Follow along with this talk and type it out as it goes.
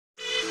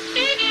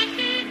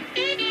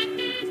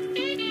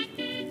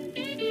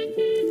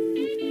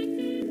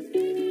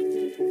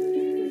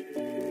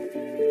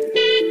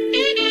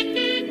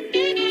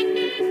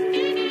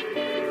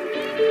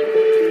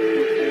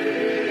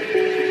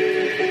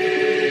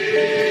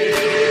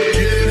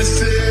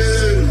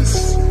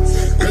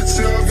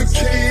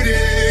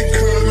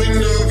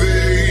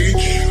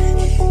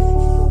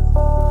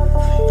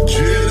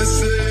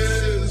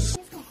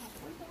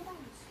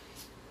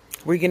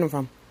Where you getting them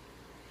from?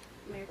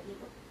 American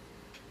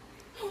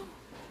Eagle.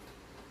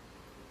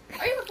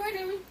 Are you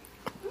recording me?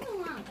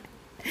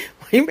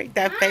 Why you make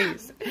that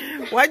face?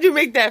 Why'd you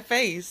make that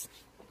face?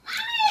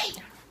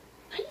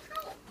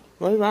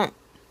 What do you want?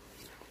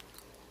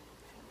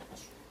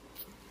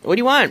 What do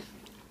you want?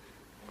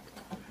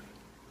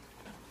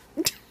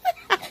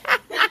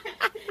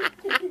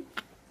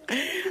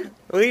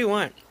 What do you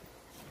want?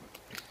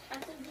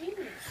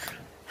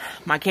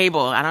 My cable.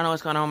 I don't know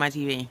what's going on with my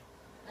TV.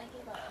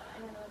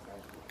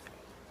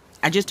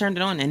 I just turned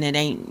it on and it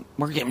ain't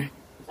working.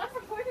 Stop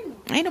recording.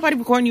 Ain't nobody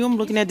recording you. I'm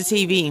looking at the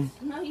TV.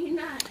 No, you're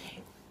not.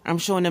 I'm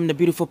showing them the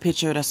beautiful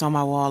picture that's on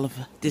my wall of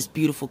this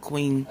beautiful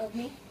queen. Of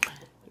me?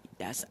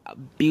 That's a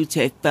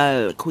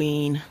beautiful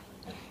queen.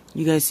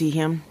 You guys see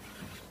him?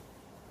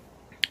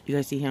 You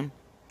guys see him?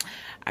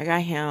 I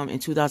got him in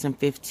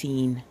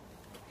 2015.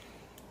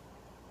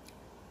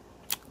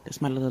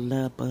 That's my little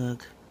love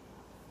bug.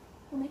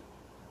 Okay.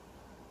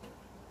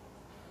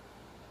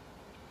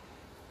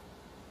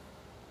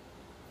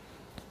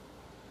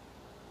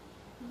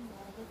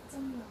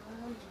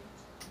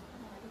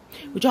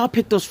 Would y'all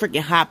pick those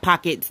freaking Hot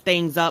Pockets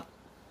things up?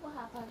 What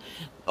happened?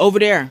 Over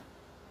there.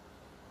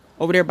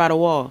 Over there by the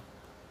wall.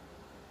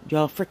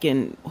 Y'all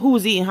freaking... Who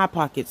was eating Hot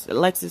Pockets?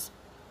 Alexis?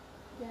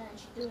 Yeah,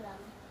 she threw it on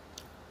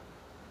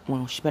me.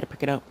 Well, she better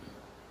pick it up.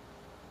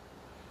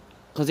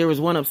 Because there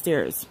was one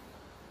upstairs.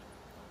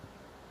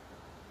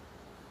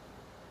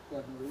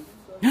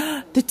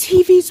 The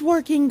TV's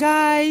working,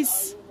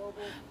 guys.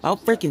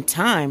 About freaking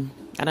time.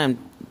 I done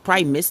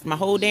probably missed my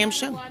whole damn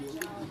show.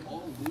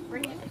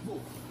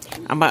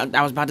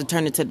 I was about to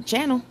turn it to the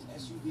channel.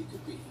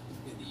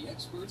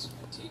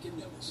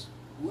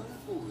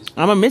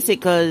 I'm gonna miss it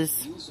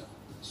because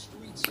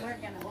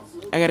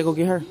I gotta go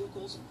get her.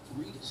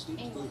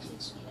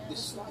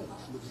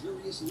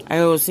 I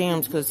go to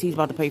Sam's because he's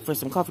about to pay for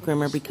some coffee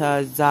creamer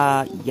because,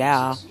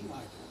 yeah.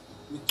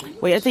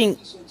 Wait, I think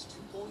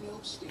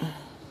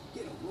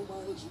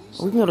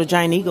we can go to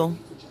Giant Eagle.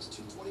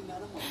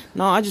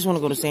 No, I just want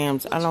to go to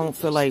Sam's. I don't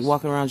feel like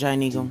walking around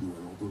Giant Eagle.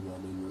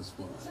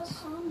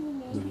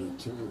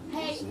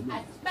 Hey,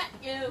 I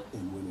expect you.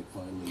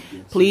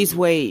 Please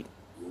wait.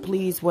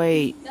 Please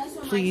wait.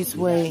 Please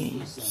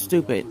wait.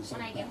 Stupid.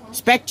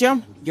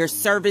 Spectrum, your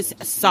service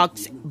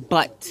sucks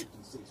butt.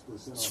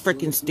 It's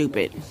freaking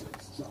stupid.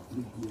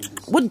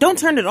 Well, don't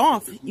turn it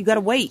off. You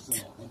gotta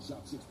wait.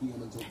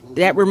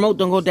 That remote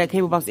don't go to that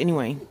cable box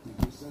anyway.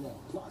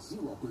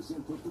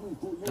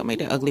 Don't make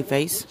that ugly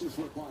face.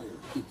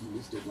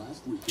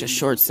 Just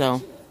short sell.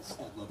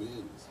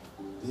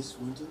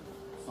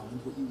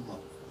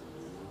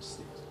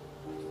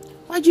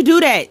 Why'd you do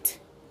that?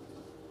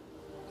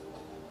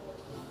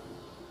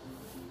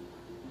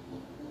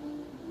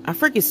 I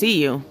freaking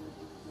see you.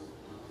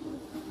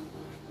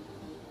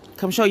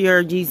 Come show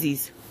your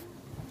Yeezys.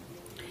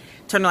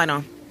 Turn the light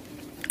on.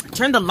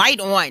 Turn the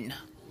light on.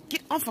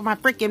 Get off of my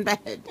freaking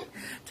bed.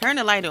 Turn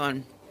the light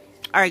on.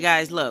 Alright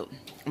guys, look.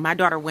 My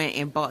daughter went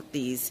and bought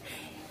these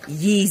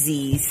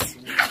Yeezys.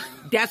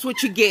 That's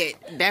what you get.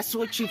 That's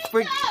what you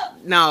freak.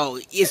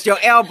 No, it's your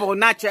elbow,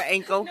 not your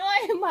ankle. No,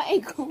 I hit my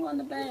ankle on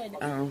the bed.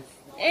 Oh.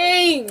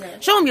 Dang.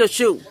 Show them your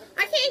shoe.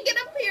 I can't get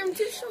up here. I'm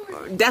too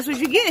short. That's what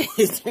you get.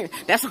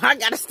 That's why I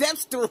got a step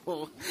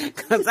stool.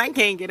 Because I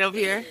can't get up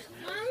here.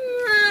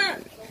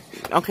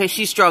 Okay,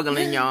 she's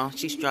struggling, y'all.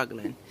 She's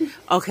struggling.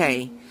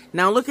 Okay,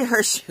 now look at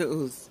her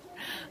shoes.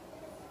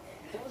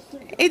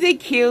 Ain't they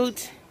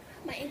cute?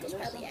 My ankle's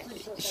probably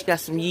actually. She got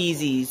some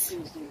Yeezys.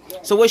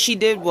 So what she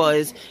did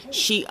was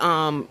she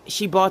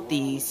bought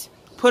these,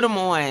 put them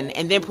on,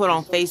 and then put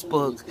on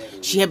Facebook.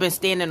 She had been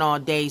standing all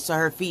day, so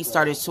her feet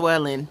started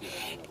swelling.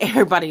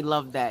 Everybody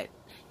loved that.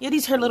 Yeah,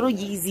 these her little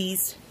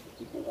Yeezys.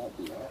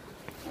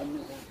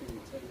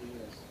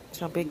 See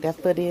how big that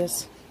foot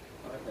is?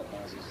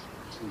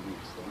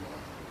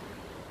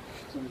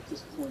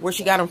 Where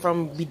she got them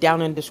from be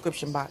down in the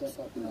description box. I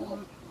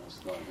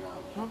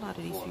don't know how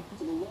to these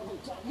people.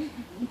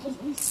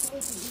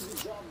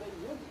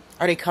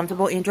 Are they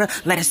comfortable, Andra?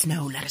 Let us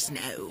know. Let us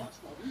know.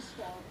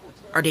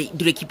 Do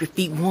they keep your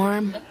feet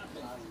warm?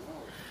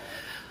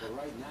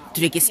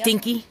 Do they get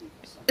stinky?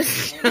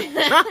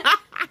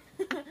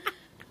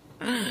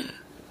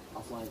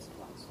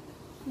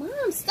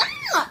 Mom,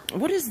 stop!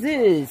 What is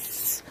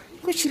this?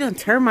 Look, she done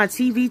turned my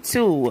TV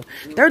to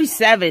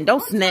 37.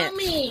 Don't snap.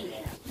 Mommy.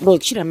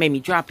 Look, she done made me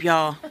drop,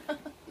 y'all.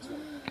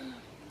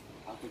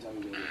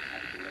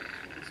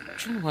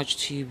 Trying to watch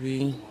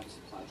TV.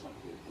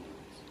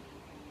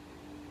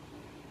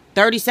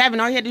 37.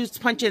 All you had to do is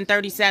punch in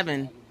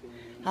 37.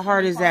 How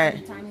hard is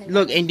that?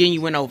 Look, and then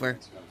you went over.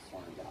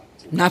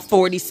 Not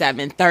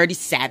 47.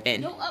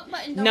 37. No up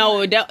button.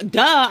 No, duh.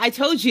 I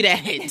told you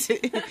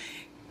that.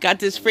 Got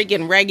this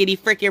freaking raggedy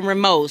freaking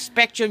remote.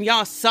 Spectrum,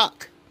 y'all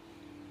suck.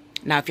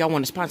 Now, if y'all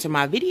want to sponsor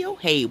my video,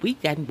 hey, we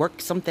can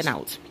work something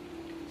out.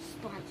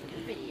 Sponsor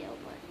the video,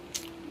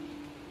 but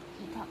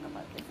you talk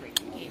about the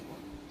freaking cable.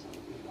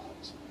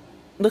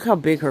 The Look how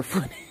big her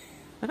foot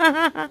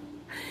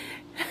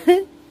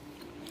is.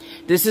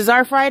 This is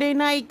our Friday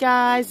night,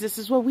 guys. This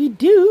is what we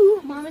do.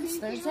 Mom, it's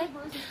Thursday.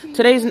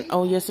 Today's,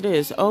 oh, yes, it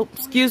is. Oh,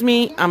 excuse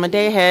me. I'm a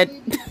day ahead.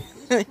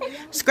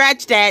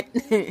 Scratch that.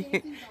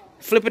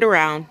 Flip it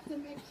around.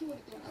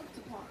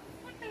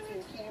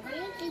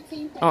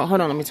 Oh, hold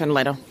on. Let me turn the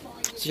light on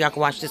so y'all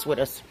can watch this with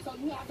us.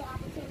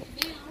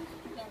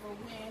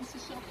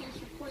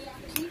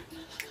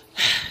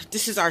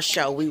 This is our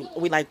show.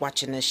 We like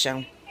watching this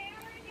show.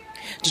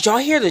 Did y'all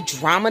hear the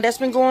drama that's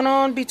been going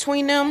on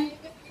between them?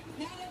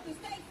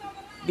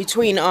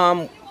 Between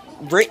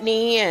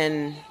Brittany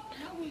and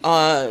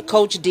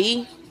Coach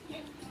D?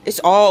 It's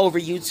all over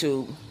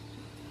YouTube.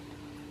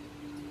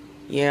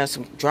 Yeah,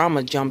 some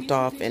drama jumped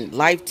off, and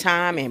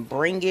Lifetime and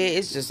Bring It.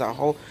 It's just a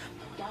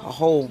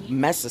whole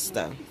mess of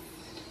stuff.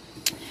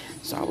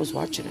 So I was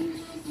watching it.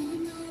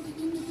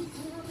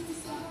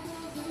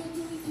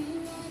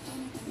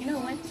 You know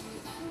what?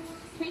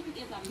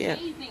 Yeah.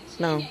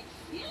 No.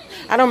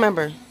 I don't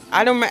remember.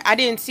 I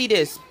didn't see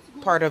this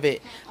part of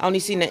it. I only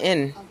seen the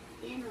end.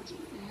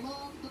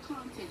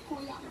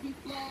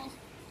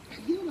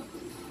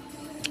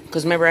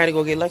 Because remember, I had to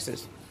go get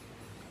Lexus.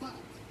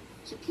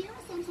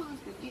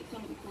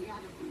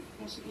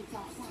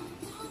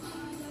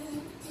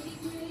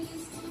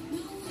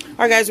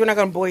 Alright, guys, we're not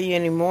going to bore you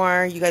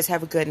anymore. You guys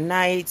have a good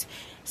night.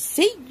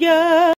 See ya!